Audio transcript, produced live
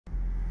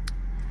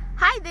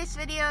Hi, this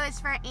video is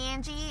for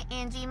Angie.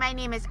 Angie, my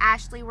name is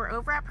Ashley. We're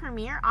over at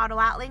Premier Auto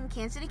Outlet in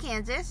Kansas City,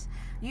 Kansas.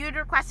 You had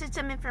requested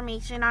some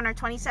information on our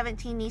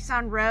 2017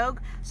 Nissan Rogue,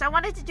 so I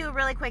wanted to do a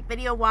really quick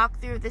video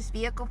walkthrough of this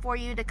vehicle for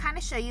you to kind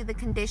of show you the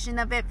condition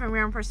of it from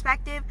your own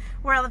perspective,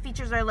 where all the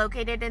features are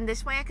located, and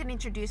this way I can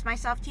introduce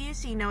myself to you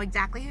so you know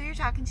exactly who you're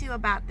talking to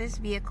about this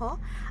vehicle.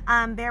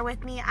 Bear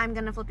with me, I'm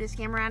going to flip this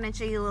camera around and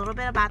show you a little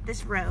bit about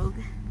this Rogue.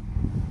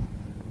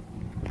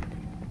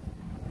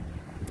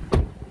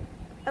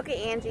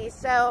 Okay, Angie,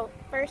 so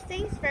first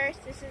things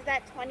first, this is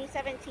that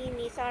 2017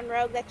 Nissan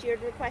Rogue that you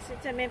had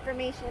requested some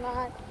information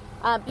on.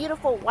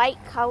 Beautiful white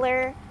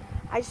color.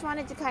 I just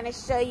wanted to kind of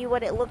show you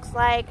what it looks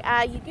like.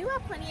 You do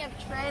have plenty of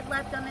tread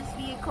left on this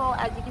vehicle,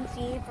 as you can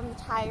see from the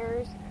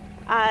tires.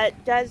 It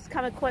does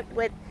come equipped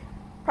with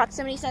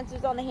proximity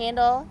sensors on the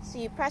handle, so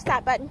you press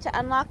that button to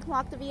unlock and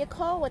lock the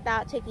vehicle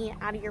without taking it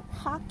out of your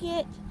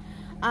pocket.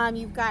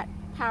 You've got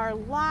power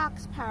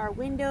locks, power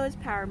windows,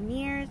 power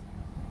mirrors.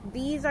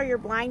 These are your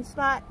blind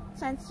spot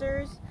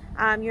sensors.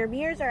 Your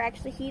mirrors are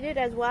actually heated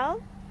as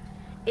well.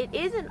 It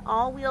is an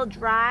all-wheel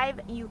drive.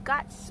 You've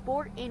got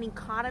sport and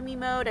economy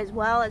mode as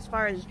well as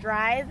far as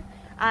drive.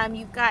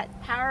 You've got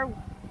power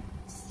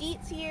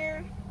seats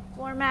here,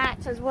 floor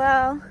mats as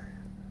well.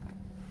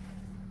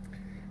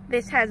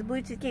 This has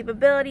Bluetooth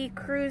capability,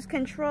 cruise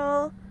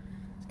control.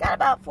 It's got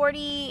about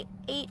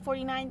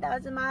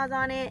 49,000 miles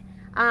on it.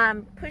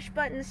 Push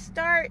button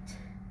start,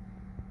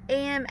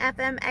 AM,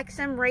 FM,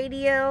 XM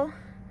radio.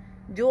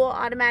 Dual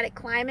automatic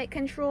climate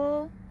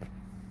control.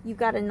 You've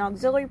got an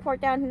auxiliary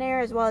port down there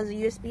as well as a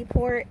USB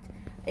port.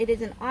 It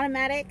is an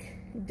automatic.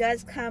 It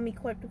does come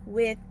equipped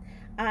with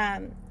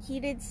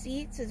heated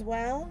seats as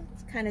well.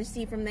 It's kind of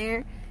see from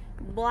there.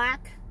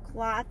 Black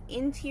cloth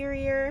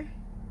interior.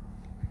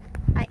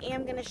 I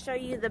am going to show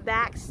you the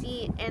back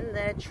seat and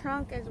the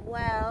trunk as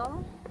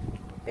well.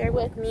 Bear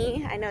with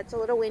me. I know it's a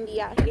little windy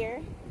out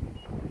here.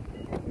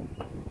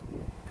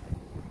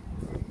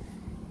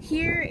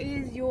 Here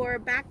is your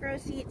back row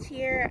seats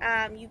here.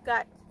 You've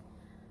got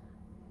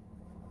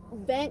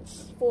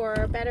vents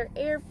for better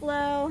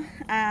airflow.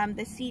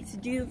 The seats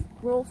do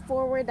roll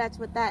forward. That's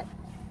what that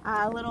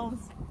little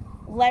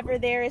lever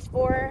there is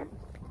for.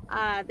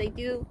 They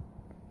do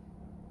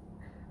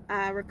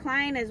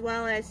recline as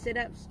well as sit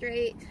up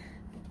straight.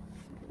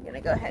 I'm going to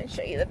go ahead and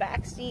show you the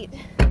back seat.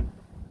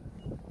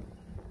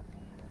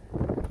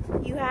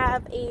 You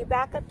have a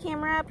backup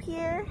camera up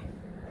here.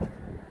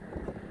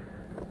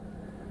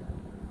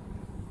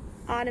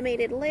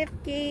 Automated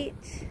lift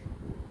gate,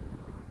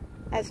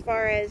 as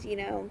far as, you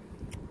know,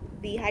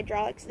 the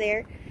hydraulics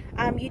there.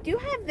 You do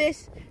have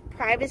this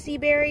privacy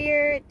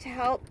barrier to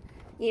help,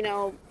 you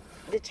know,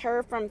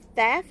 deter from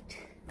theft.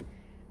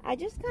 I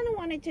just kind of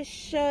wanted to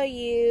show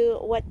you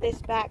what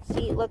this back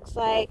seat looks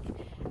like.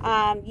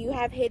 You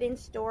have hidden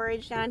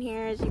storage down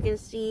here, as you can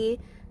see.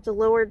 It's a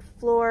lowered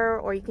floor,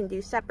 or you can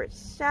do separate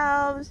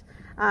shelves,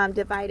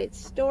 divided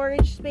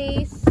storage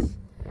space.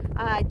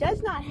 It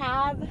does not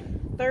have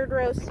third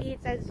row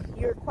seats, as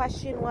your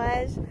question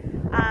was,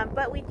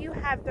 but we do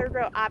have third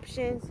row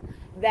options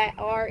that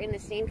are in the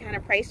same kind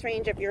of price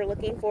range if you're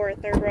looking for a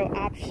third row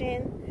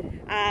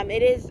option.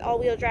 It is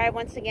all-wheel drive,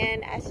 once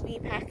again,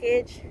 SV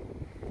package.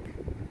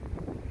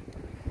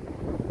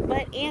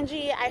 But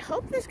Angie, I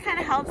hope this kind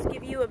of helps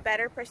give you a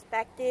better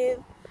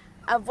perspective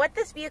of what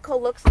this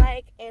vehicle looks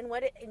like and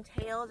what it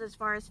entails as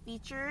far as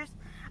features.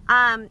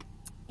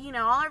 You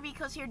know, all our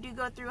vehicles here do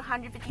go through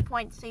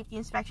 150-point safety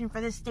inspection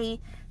for the state.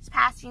 It's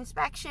passed the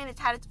inspection.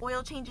 It's had its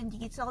oil change and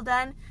detail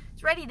done.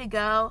 It's ready to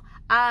go.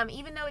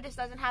 Even though it just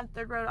doesn't have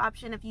third row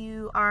option, if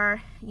you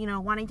are, you know,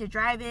 wanting to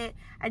drive it,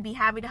 I'd be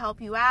happy to help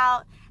you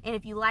out. And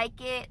if you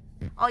like it,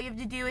 all you have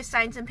to do is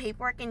sign some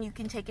paperwork and you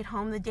can take it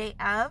home the day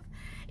of.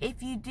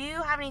 If you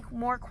do have any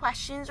more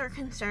questions or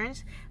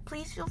concerns,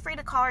 please feel free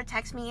to call or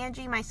text me,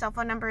 Angie. My cell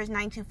phone number is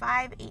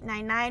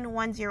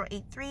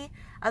 925-899-1083.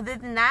 Other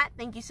than that,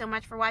 thank you so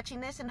much for watching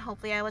this, and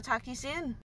hopefully I will talk to you soon.